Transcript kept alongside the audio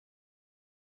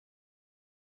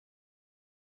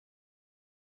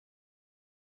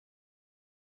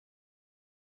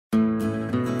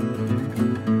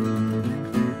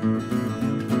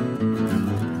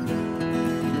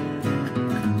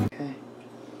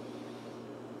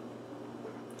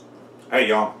Hey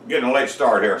y'all, getting a late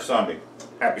start here Sunday.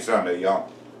 Happy Sunday,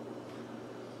 y'all.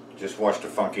 Just watched a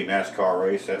funky NASCAR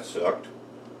race, that sucked.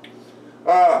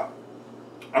 I'm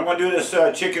gonna do this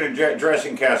chicken and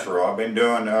dressing casserole. I've been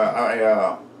doing,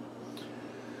 I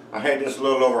had this a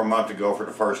little over a month ago for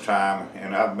the first time,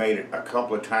 and I've made it a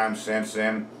couple of times since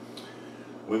then.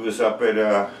 We was up at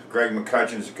Greg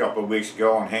McCutcheon's a couple of weeks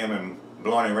ago, and him and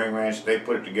Bologna Ring Ranch, they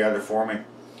put it together for me.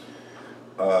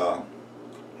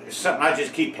 It's something I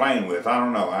just keep playing with. I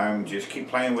don't know. I'm just keep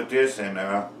playing with this, and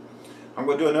I'm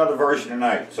going to do another version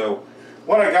tonight. So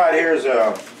what I got here is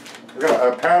I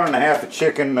got a pound and a half of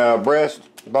chicken breast,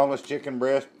 boneless chicken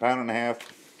breast, pound and a half.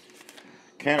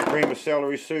 Can of cream of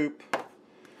celery soup,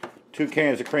 2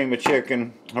 cans of cream of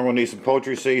chicken. I'm going to need some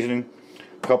poultry seasoning,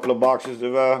 a couple of boxes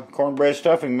of cornbread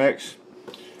stuffing mix.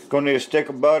 Going to need a stick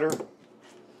of butter.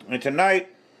 And tonight,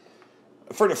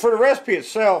 for the recipe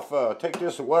itself, take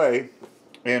this away.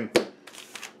 And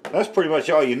that's pretty much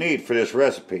all you need for this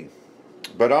recipe.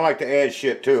 But I like to add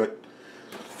shit to it.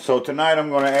 So tonight I'm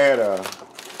going to add a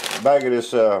bag of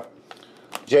this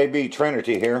JB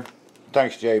Trinity here.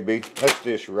 Thanks, JB. This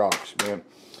dish rocks, man.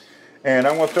 And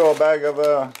I'm going to throw a bag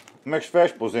of mixed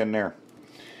vegetables in there.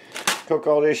 Cook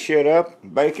all this shit up,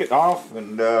 bake it off,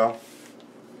 and so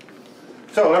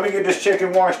let me get this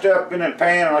chicken washed up in a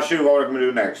pan, and I'll show you what I'm going to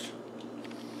do next.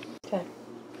 Okay.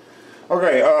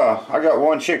 Okay, I got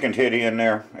 1 chicken titty in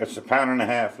there. It's a pound and a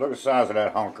half. Look at the size of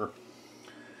that honker.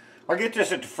 I get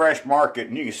this at the fresh market,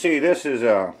 and you can see this is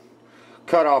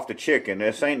cut off the chicken.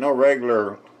 This ain't no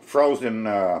regular frozen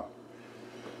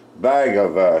bag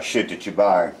of shit that you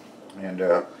buy. And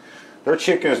their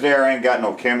chickens there ain't got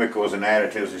no chemicals and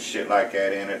additives and shit like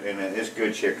that in it, and it's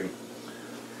good chicken.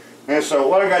 And so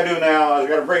what I gotta do now is I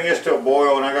gotta bring this to a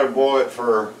boil, and I gotta boil it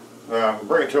for,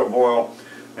 bring it to a boil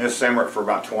and simmer it for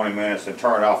about 20 minutes and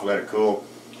turn it off, let it cool.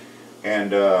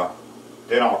 And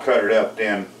then I'll cut it up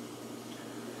then.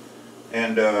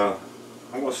 And I'm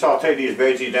gonna saute these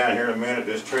veggies down here in a minute,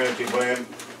 this Trinity blend.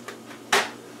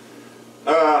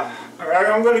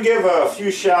 I'm gonna give a few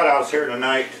shout outs here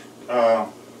tonight.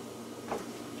 Y'all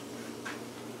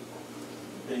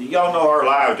know our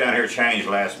lives down here changed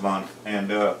last month, and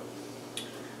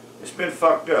it's been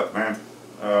fucked up, man.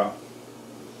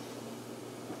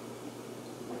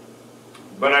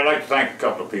 But I'd like to thank a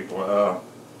couple of people.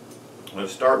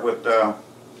 Let's start with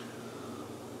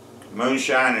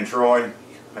Moonshine and Troy.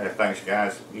 Hey, thanks,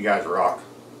 guys. You guys rock.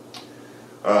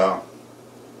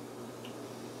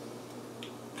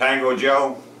 Tango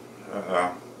Joe,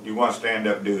 you want to stand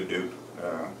up dude.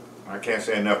 I can't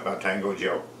say enough about Tango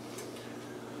Joe.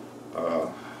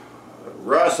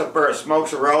 Russ up there at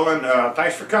Smokes Are Rolling,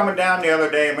 thanks for coming down the other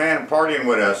day, man, and partying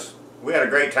with us. We had a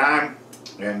great time,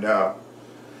 and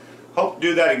hope to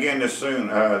do that again this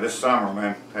summer,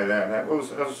 man. Hey, that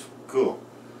was cool.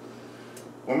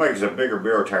 We'll make us a bigger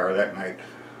beer tower that night.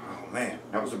 Oh man,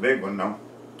 that was a big one though.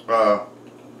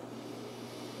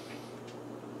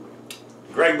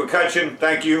 Greg McCutcheon,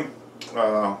 thank you.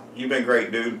 You've been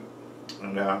great, dude.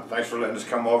 And thanks for letting us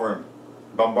come over and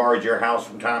bombard your house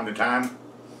from time to time.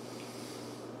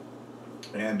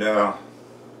 And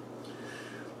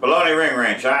Bologna Ring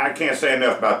Ranch, I can't say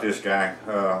enough about this guy.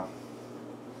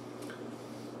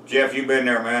 Jeff, you've been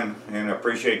there, man, and I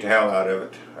appreciate the hell out of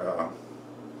it.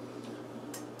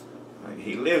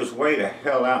 He lives way the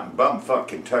hell out in bumfuck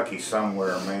Kentucky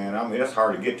somewhere, man. I mean, it's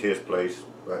hard to get to his place,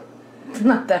 but It's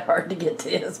not that hard to get to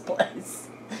his place.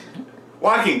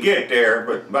 well, I can get there,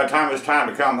 but by the time it's time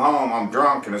to come home, I'm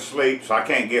drunk and asleep, so I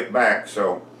can't get back.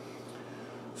 So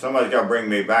somebody's got to bring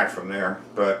me back from there.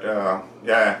 But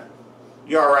yeah,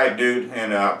 you're all right, dude,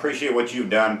 and appreciate what you've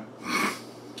done.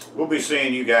 We'll be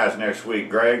seeing you guys next week,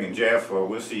 Greg and Jeff.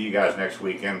 We'll see you guys next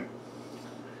weekend.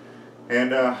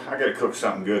 And I got to cook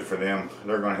something good for them.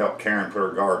 They're going to help Karen put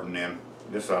her garden in.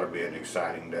 This ought to be an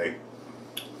exciting day.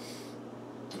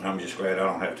 I'm just glad I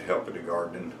don't have to help with the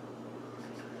gardening.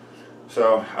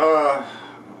 So,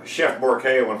 Chef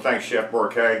Bourquet, I want to thank Chef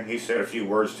Bourquet. He said a few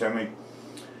words to me.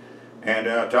 And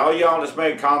to all y'all that's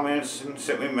made comments and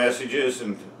sent me messages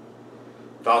and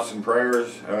thoughts and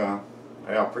prayers, I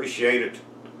appreciate it.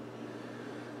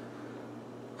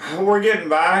 We're getting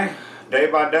by day,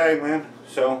 man.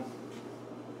 So,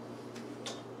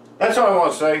 that's all I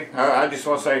want to say. I just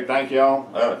want to say thank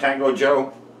y'all. Tango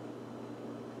Joe,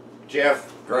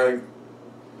 Jeff, Greg,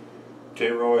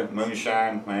 T-Roy,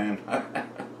 Moonshine, man.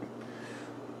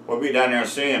 We'll be down there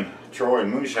seeing Troy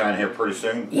and Moonshine here pretty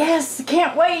soon. Yes,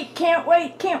 can't wait, can't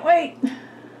wait, can't wait.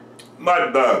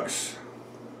 Mud bugs.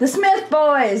 The Smith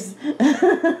boys.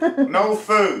 No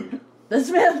food. The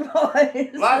Smith boys.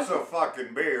 Lots of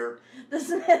fucking beer. The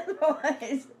Smith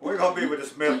boys. We're gonna be with the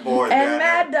Smith boys And down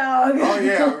Mad there. Dog. Oh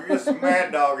yeah, we're get some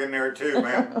Mad Dog in there too,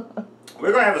 man.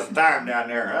 We're gonna have some time down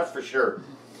there, that's for sure.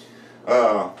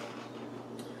 I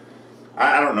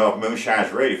don't know if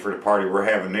Moonshine's ready for the party we're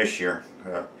having this year.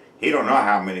 He don't know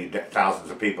how many thousands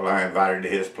of people I invited to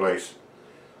his place.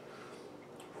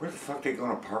 Where the fuck they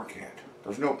gonna park at?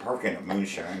 There's no parking at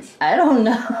Moonshine's. I don't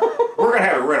know. We're gonna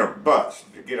have to rent a bus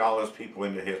to get all those people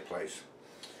into his place.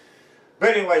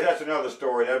 But anyways, that's another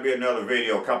story. That'll be another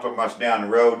video a couple of months down the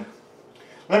road.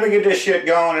 Let me get this shit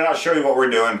going and I'll show you what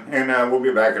we're doing. And we'll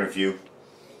be back in a few.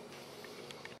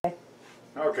 Okay,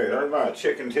 there's my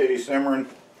chicken titty simmering.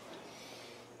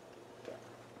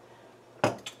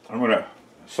 I'm gonna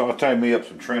saute me up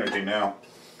some Trinity now.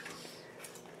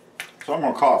 So I'm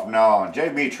gonna call it from now on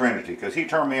JB Trinity, because he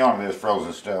turned me on to this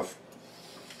frozen stuff.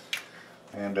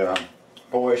 And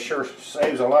boy, it sure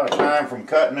saves a lot of time from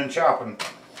cutting and chopping.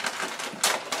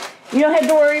 You don't have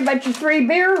to worry about your 3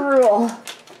 beer rule.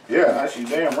 Yeah, that's you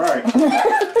damn right.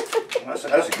 that's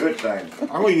a good thing.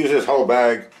 I'm gonna use this whole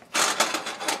bag.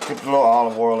 Put a little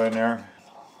olive oil in there.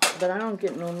 But I don't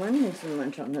get no lemons so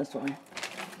much on this one.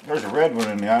 There's a red one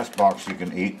in the ice box you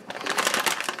can eat.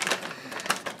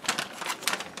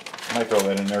 I might throw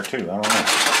that in there too, I don't know.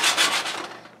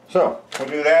 So, we'll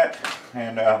do that,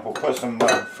 and we'll put some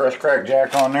fresh cracked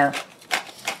jack on there.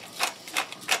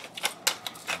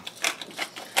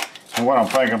 And what I'm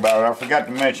thinking about, I forgot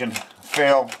to mention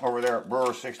Phil over there at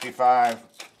Brewer 65.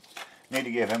 Need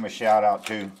to give him a shout out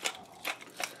too.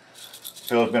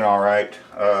 Phil's been alright.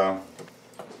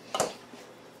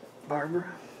 Barbara.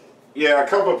 Yeah, a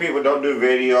couple of people don't do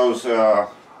videos.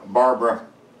 Barbara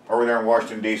over there in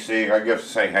Washington D.C. I guess to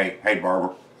say hey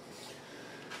Barbara.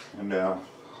 And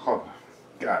oh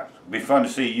God, it'd be fun to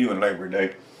see you in Labor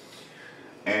Day.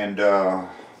 And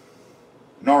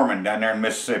Norman down there in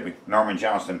Mississippi, Norman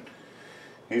Johnson.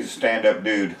 He's a stand-up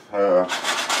dude.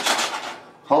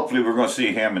 Hopefully we're going to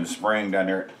see him in the spring down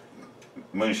there at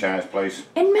Moonshine's place.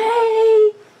 In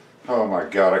May. Oh my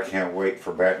God, I can't wait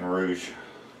for Baton Rouge.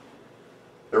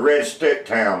 The Red Stick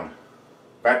Town.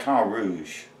 Baton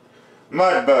Rouge.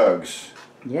 Mud Bugs.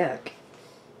 Yuck.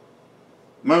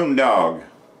 Moon Dog.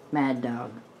 Mad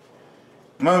Dog.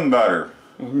 Moon Butter.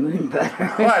 And Moon Butter.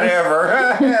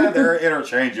 Whatever. They're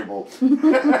interchangeable.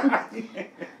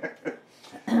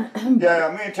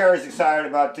 Yeah, me and Terry's excited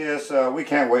about this. We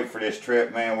can't wait for this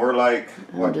trip, man. We're like,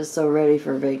 what, I'm just so ready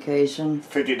for vacation.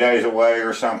 50 days away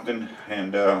or something.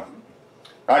 And our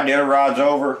dinner rod's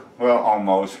over. Well,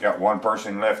 almost. Got one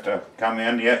person left to come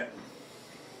in yet.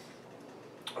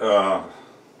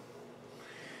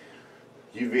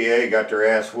 UVA got their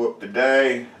ass whooped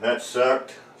today. That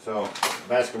sucked. So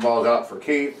basketball's out for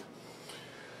keep.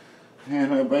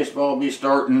 And baseball will be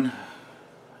starting.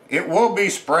 It will be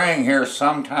spring here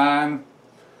sometime.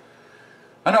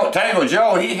 I know Tango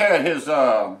Joe, he had his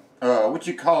what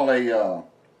you call a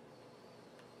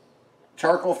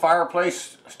charcoal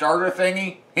fireplace starter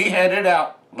thingy. He had it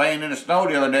out laying in the snow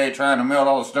the other day trying to melt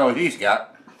all the snow he's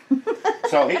got.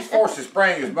 So he's forced to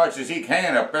spring as much as he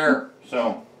can up there.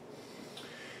 So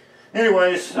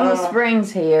anyways, Well,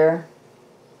 spring's here.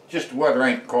 just the weather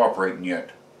ain't cooperating yet.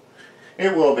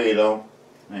 It will be though.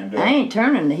 And I ain't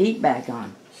turning the heat back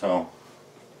on. so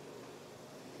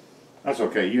that's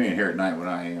okay. You ain't here at night when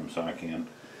I am, so I can.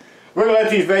 We're gonna let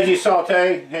these veggies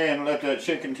saute and let the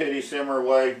chicken titty simmer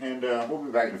away, and we'll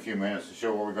be back in a few minutes to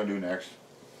show what we're gonna do next.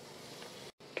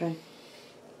 Okay.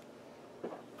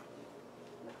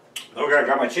 Okay, I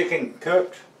got my chicken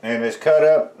cooked and it's cut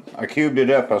up. I cubed it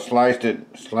up. I sliced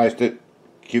it,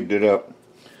 cubed it up.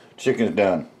 Chicken's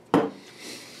done.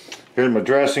 Here's my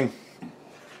dressing.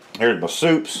 Here's my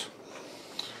soups.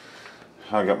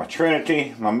 I got my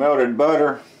Trinity, my melted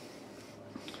butter,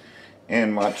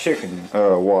 and my chicken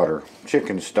water,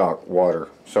 chicken stock water.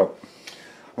 So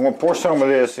I'm going to pour some of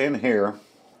this in here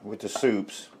with the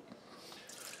soups,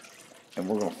 and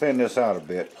we're going to thin this out a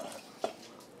bit.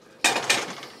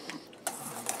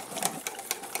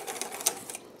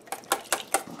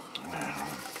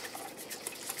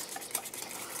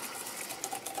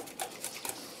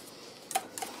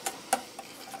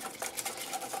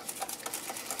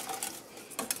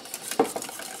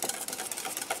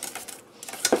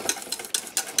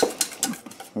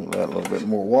 Add a little bit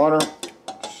more water,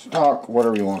 stock,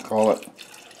 whatever you want to call it.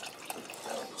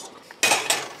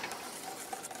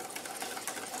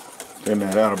 Thin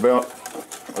that out about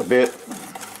a bit.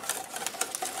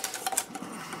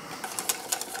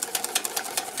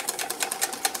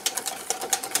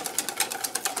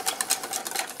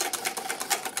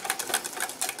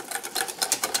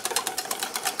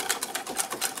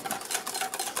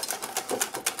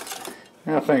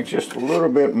 I think just a little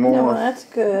bit No, more. that's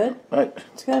good. But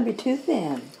It's gonna be too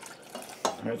thin.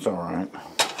 that's all right.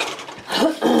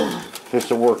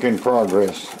 Just a work in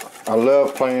progress. I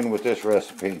love playing with this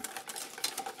recipe.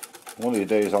 One of these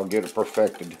days I'll get it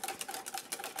perfected.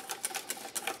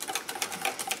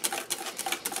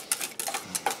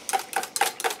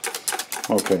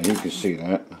 Okay, you can see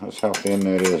that. That's how thin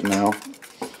that is now.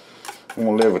 I'm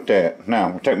gonna live with that. Now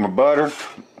I'm gonna take my butter,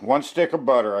 1 stick of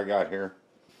butter I got here.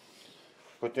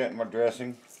 Put that in my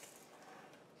dressing.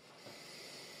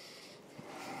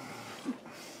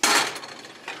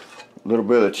 A little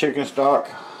bit of chicken stock,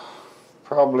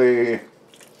 probably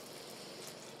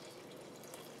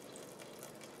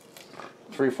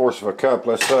 3/4 of a cup,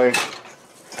 let's say.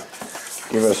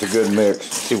 Give us a good mix.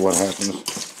 See what happens.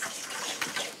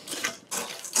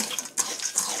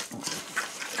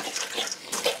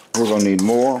 We're gonna need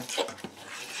more.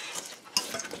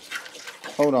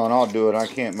 Hold on, I'll do it. I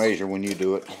can't measure when you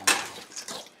do it.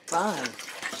 Fine.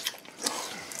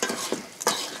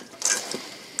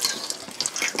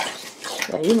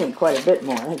 Yeah, you need quite a bit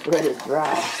more. That bread is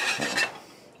dry.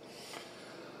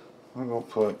 I'm gonna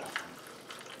put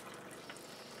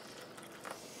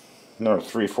another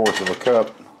 3/4 of a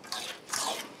cup.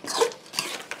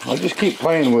 I'll just keep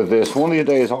playing with this. One of these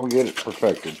days I'll get it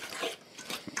perfected.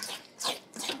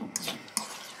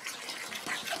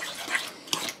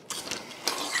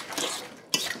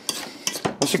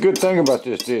 That's a good thing about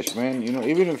this dish, man. You know,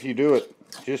 even if you do it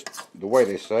just the way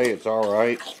they say, it's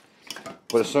alright.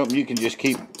 But it's something you can just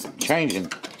keep changing.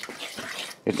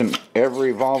 It's an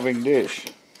ever-evolving dish.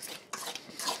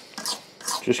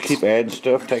 Just keep adding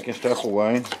stuff, taking stuff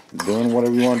away, doing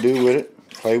whatever you want to do with it,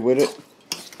 play with it.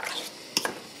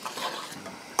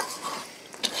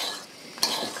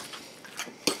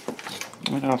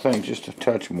 And I think just a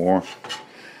touch more.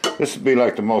 This would be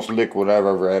like the most liquid I've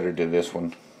ever added to this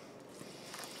one.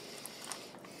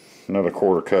 Another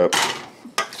 1/4 cup.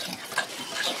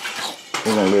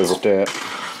 We're gonna live with that.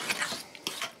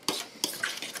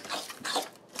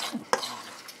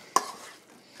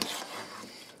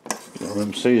 Throw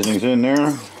them seasonings in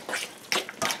there.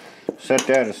 Set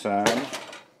that aside.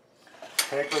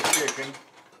 Take our chicken.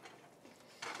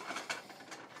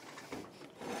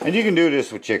 And you can do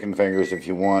this with chicken fingers if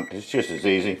you want. It's just as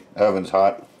easy. Oven's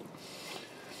hot.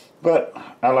 But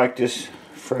I like this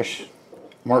fresh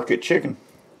market chicken.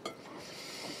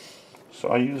 So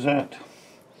I use that.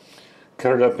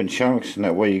 Cut it up in chunks, and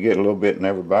that way you get a little bit in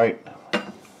every bite.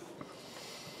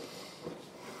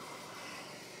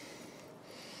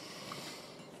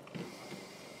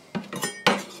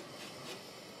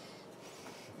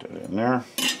 Put that in there.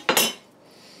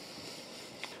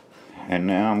 And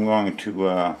now I'm going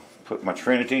to put my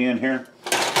Trinity in here.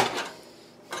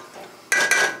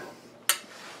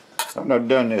 I've not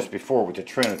done this before with the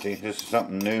Trinity. This is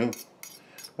something new.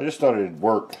 I just thought it'd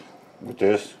work with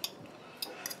this.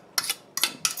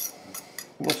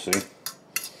 We'll see.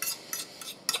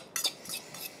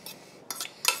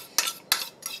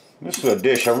 This is a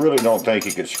dish I really don't think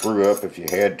you could screw up if you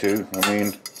had to. I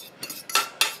mean,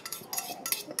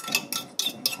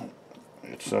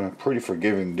 it's a pretty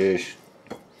forgiving dish.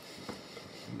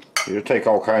 It'll take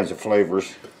all kinds of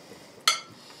flavors.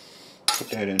 Put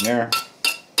that in there.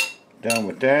 Done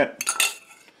with that.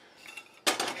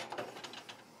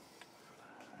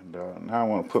 And now I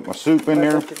want to put my soup in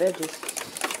there.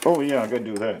 Oh yeah, I gotta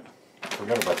do that.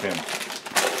 Forgot about them.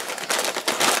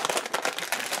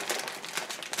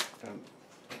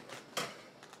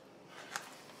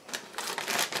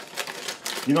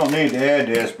 You don't need to add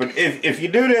this, but if you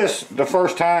do this the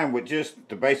first time with just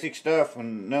the basic stuff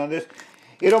and none of this,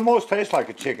 it almost tastes like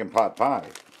a chicken pot pie.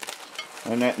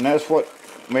 And that's what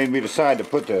made me decide to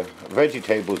put the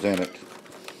vegetables in it,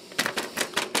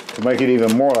 to make it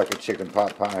even more like a chicken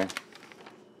pot pie.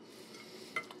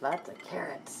 Lots of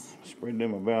carrots. Spread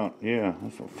them about. Yeah,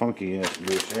 that's a funky ass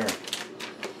dish there.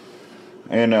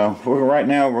 And right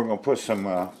now we're gonna put some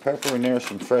pepper in there,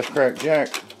 some fresh cracked jack.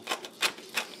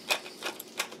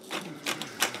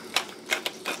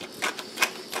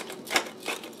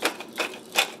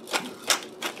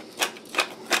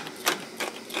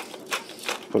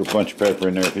 Put a bunch of pepper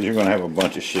in there because you're going to have a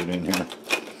bunch of shit in here.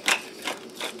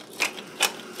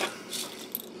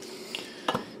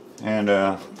 And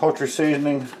poultry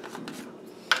seasoning.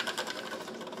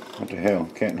 What the hell?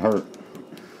 Can't hurt.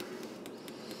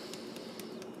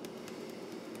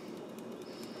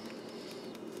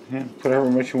 Yeah, put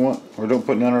however much you want. Or don't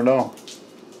put none at all.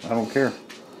 I don't care.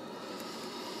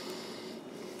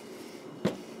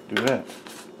 Do that.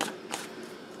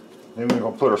 Then we're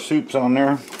going to put our soups on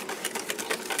there.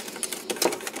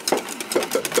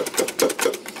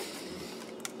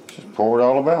 pour it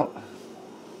all about.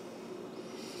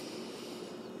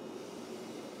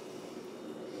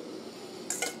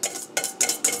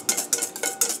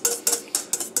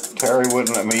 Terry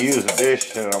wouldn't let me use the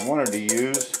dish that I wanted to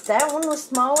use. That one was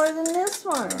smaller than this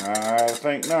one. I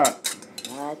think not.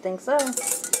 I think so.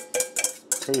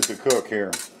 Who's the cook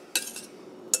here?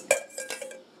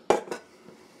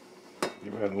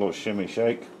 Give it a little shimmy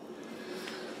shake.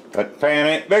 That pan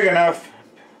ain't big enough.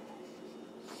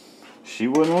 She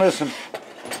wouldn't listen.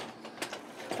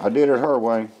 I did it her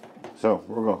way. So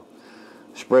we're going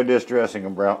to spread this dressing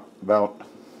about.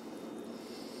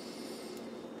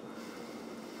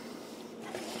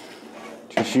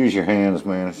 Just use your hands,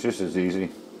 man. It's just as easy.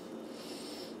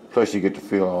 Plus you get to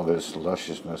feel all this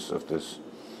lusciousness of this.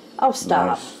 Oh,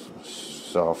 stop. Nice,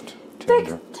 soft,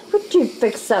 tender. Would you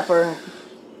fix supper?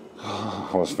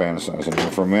 I was fantasizing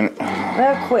there for a minute.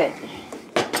 Well, quit.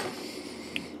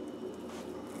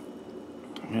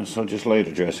 Yeah, so just lay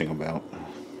the dressing about.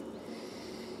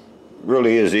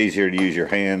 Really is easier to use your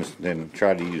hands than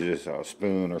try to use this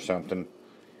spoon or something.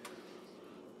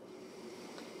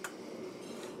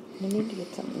 You need to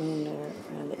get something in there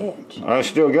around the edge. I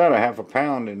still got a ½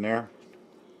 pound in there.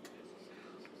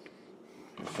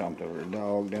 There's something over the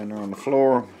dog down there on the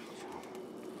floor.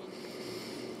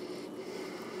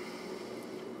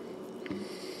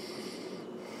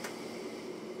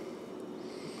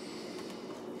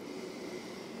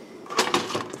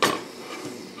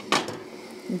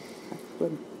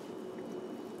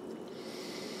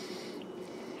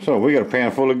 So we got a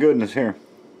pan full of goodness here.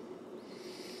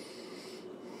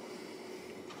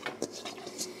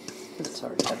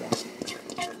 Sorry about that.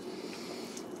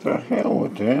 The hell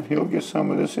with that. He'll get some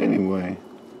of this anyway.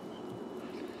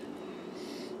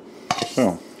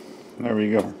 So, there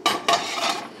we go.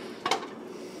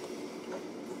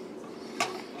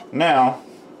 Now,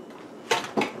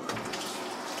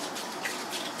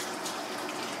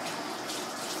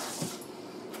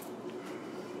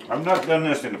 I've not done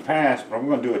this in the past, but I'm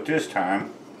going to do it this time.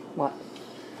 What?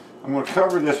 I'm going to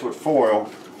cover this with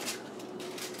foil.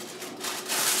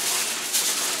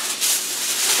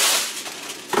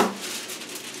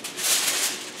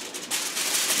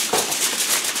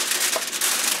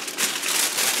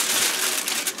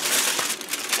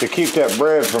 To keep that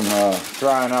bread from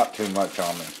drying out too much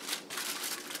on me.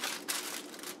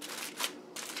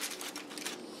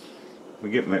 We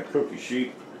get my cookie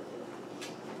sheet.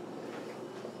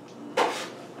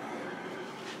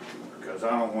 Because I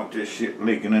don't want this shit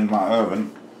leaking in my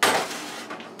oven.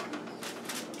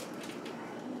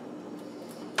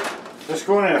 This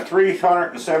going in a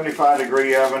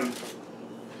 375-degree oven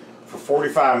for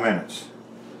 45 minutes.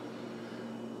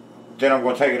 Then I'm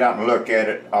going to take it out and look at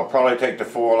it. I'll probably take the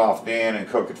foil off then and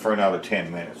cook it for another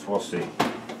 10 minutes. We'll see.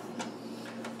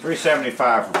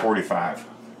 375 for 45.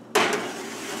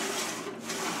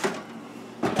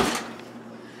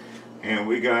 And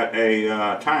we got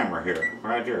a timer here.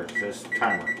 Right there. It says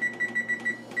timer.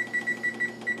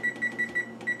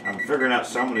 I'm figuring out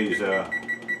some of these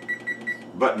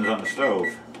buttons on the stove.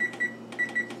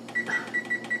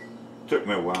 Took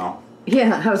me a while.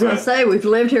 Yeah, I was going to say, we've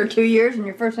lived here 2 years and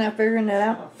you're first now figuring it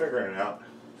out. I'm figuring it out.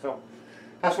 So,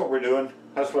 that's what we're doing.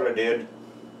 That's what I did.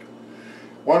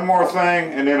 One more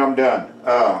thing and then I'm done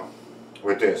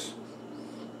with this.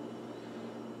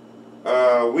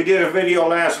 We did a video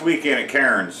last weekend at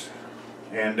Karen's.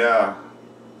 And I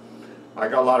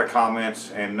got a lot of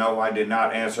comments and no, I did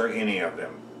not answer any of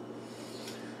them.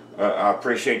 I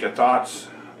appreciate the thoughts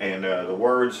and the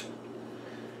words.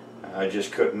 I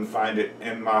just couldn't find it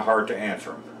in my heart to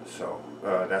answer them, so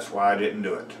that's why I didn't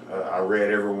do it. I read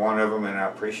every one of them and I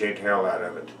appreciate the hell out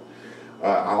of it.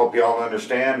 I hope you all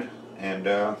understand, and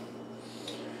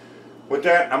with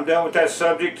that, I'm done with that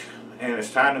subject and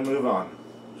it's time to move on.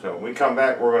 So when we come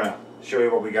back, we're going to show you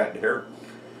what we got here,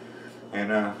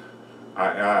 and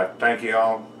I thank you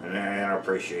all and I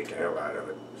appreciate the hell out of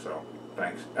it. So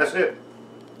thanks. That's it.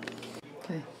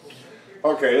 Okay.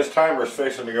 Okay, this timer's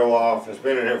fixing to go off. It's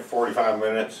been in here for 45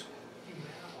 minutes.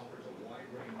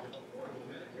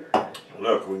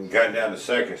 Look, we can cut down the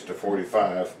seconds to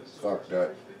 45. Fuck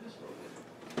that.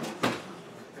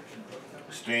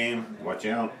 Steam, watch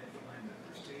out.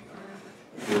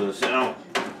 Pull this out.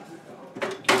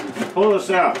 Pull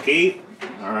this out, Keith.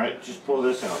 Alright, just pull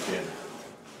this out then.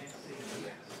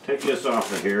 Take this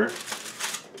off of here.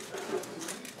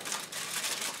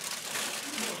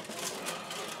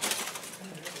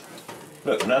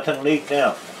 Look, nothing leaked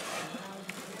out.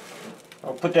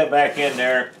 I'll put that back in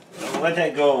there. I'll let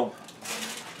that go.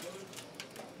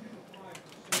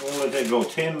 We'll let that go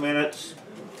 10 minutes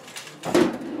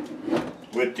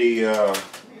with the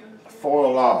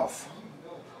foil off.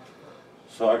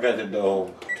 So I got the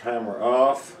dough timer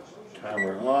off,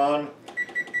 timer on,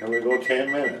 and we go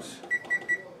 10 minutes.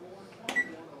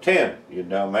 10, you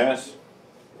dumbass.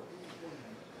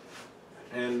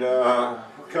 And we'll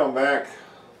come back.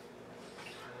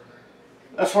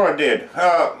 That's what I did.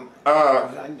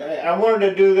 I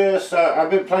wanted to do this. I've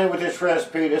been playing with this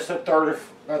recipe. This is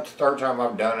that's the third time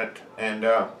I've done it. And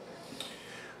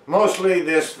mostly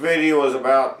this video is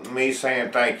about me saying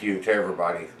thank you to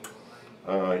everybody.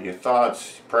 Your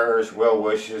thoughts, prayers, well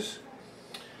wishes.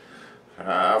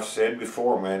 I've said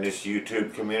before, man, this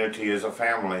YouTube community is a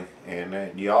family.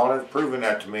 And y'all have proven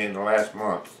that to me in the last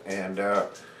month. And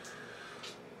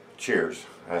cheers.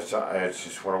 That's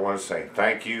just what I want to say.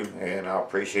 Thank you, and I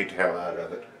appreciate the hell out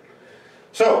of it.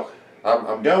 So,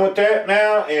 I'm done with that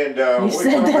now, and you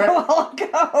said that a while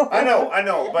ago. I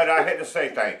know, but I had to say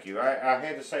thank you. I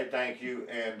had to say thank you,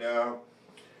 and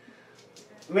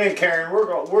me and Karen,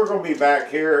 we're gonna be back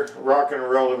here, rocking and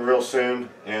rolling real soon,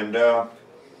 and I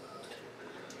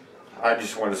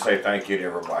just want to say thank you to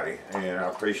everybody, and I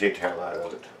appreciate the hell out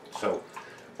of it. So.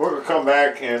 We're going to come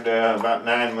back in about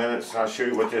 9 minutes. I'll show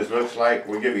you what this looks like.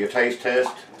 We'll give you a taste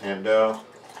test, and we'll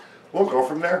go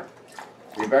from there.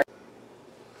 Be back.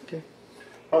 Okay.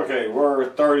 Okay,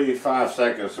 we're 35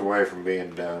 seconds away from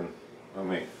being done. Let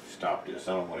me stop this.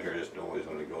 I don't want to hear this noise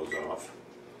when it goes off.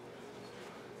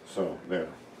 So, there.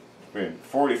 Been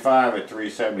 45 at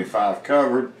 375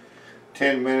 covered,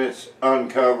 10 minutes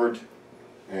uncovered,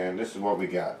 and this is what we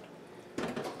got.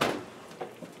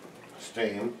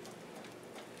 Steam.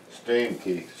 Steam,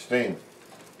 Keith, steam.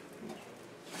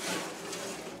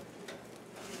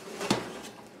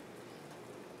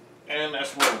 And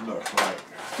that's what it looks like.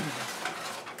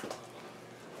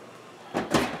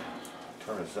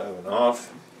 Turn this oven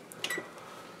off.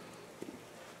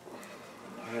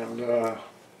 And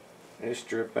it's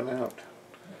dripping out.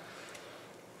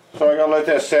 So I gotta let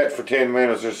that set for 10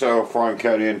 minutes or so before I can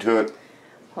cut into it.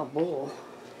 Oh, bull.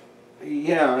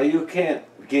 Yeah, you can't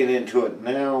get into it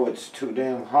now. It's too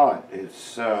damn hot.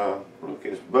 It's look,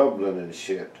 it's bubbling and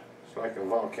shit. It's like a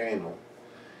volcano.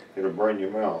 It'll burn your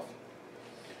mouth.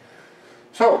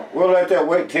 So we'll let that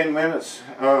wait 10 minutes.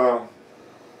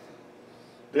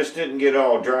 This didn't get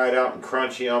all dried out and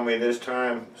crunchy on me this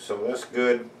time, so that's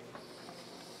good.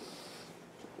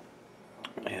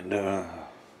 And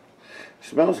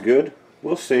smells good.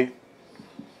 We'll see.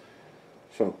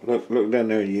 So look down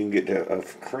there. You can get the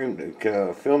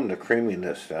film the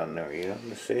creaminess down there. Yeah,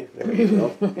 let's see. There you go.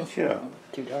 Get you up.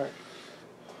 Too dark.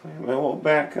 Well, we'll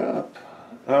back up.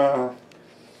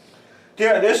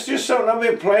 Yeah, this is just something I've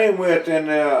been playing with,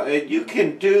 and you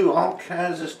can do all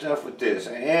kinds of stuff with this.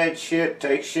 Add shit,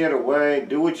 take shit away,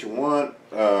 do what you want.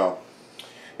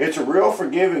 It's a real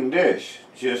forgiving dish.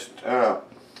 Just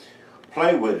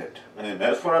play with it, and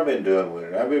that's what I've been doing with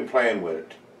it. I've been playing with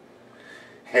it.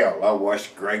 Hell, I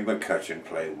watched Greg McCutcheon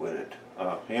play with it.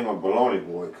 Him and Baloney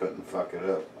Boy couldn't fuck it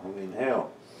up. I mean, hell.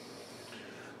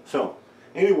 So,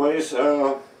 anyways,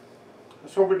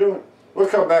 that's what we're doing. We'll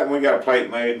come back when we got a plate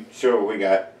made, show what we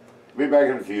got. Be back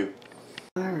in a few.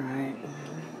 Alright.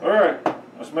 Alright,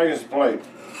 let's make us a plate.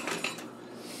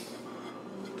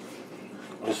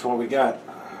 That's what we got.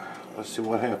 Let's see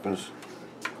what happens.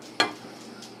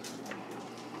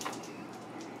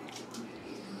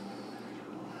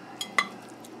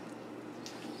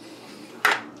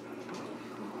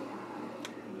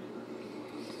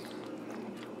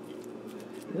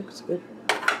 Looks good.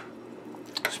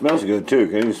 Smells good too.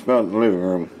 Can you smell it in the living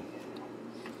room?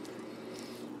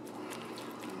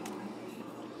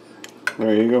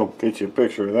 There you go. Get you a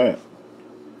picture of that.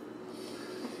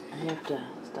 I have to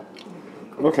stop.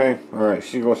 Okay. Alright.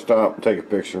 She's going to stop and take a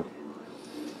picture.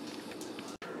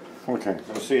 Okay.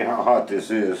 Let's see how hot this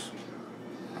is.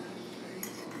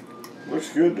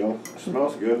 Looks good though.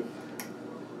 Smells good.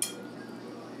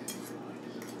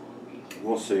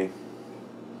 We'll see.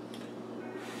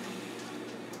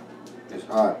 It's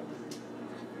hot.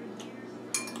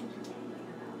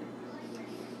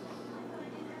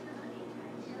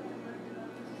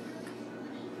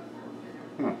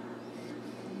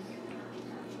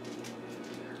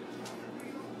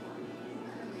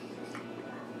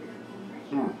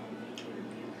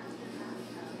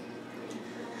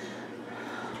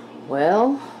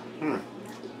 Well.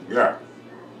 Yeah.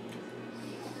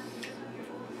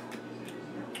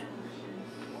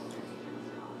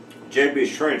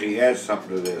 JB's Trinity adds something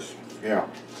to this. Yeah.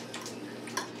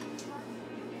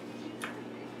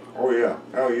 Oh yeah.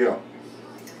 Hell yeah.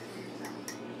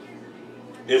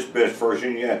 It's the best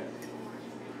version yet.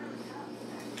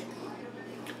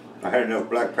 I had enough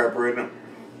black pepper in it,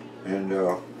 and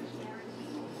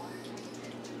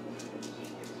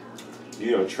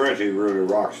You know, Trinity really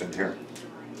rocks in here.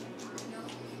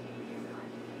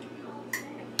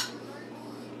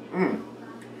 Mmm.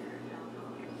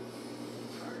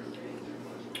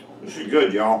 This is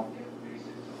good, y'all.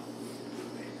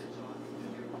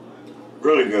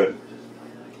 Really good.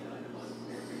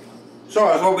 So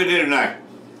that's what we did tonight.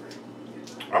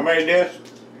 I made this,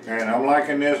 and I'm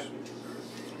liking this.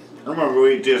 I'm gonna go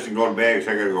eat this and go to bed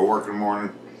because I gotta go work in the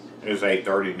morning. It's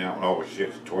 8:30 now. Oh shit,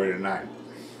 it's 20 to 9.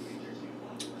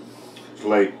 It's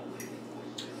late.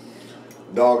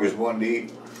 Dog is wanting to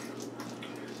eat.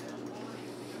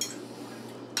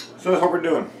 So that's what we're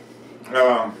doing.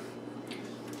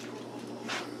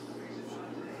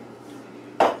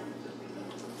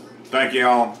 Thank you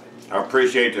all. I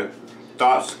appreciate the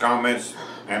thoughts, comments,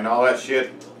 and all that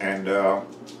shit. And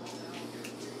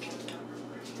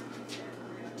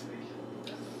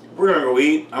we're gonna go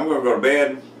eat. I'm gonna go to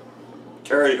bed.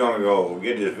 Terry's gonna go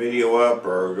get this video up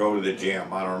or go to the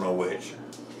gym. I don't know which.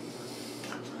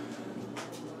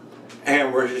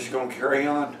 And we're just gonna carry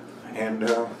on. And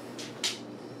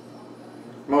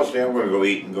mostly I'm gonna go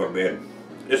eat and go to bed.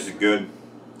 This is good.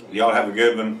 Y'all have a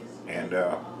good one. And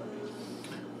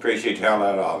appreciate the hell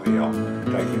out of all of y'all.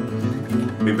 Thank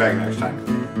you. Be back next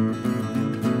time.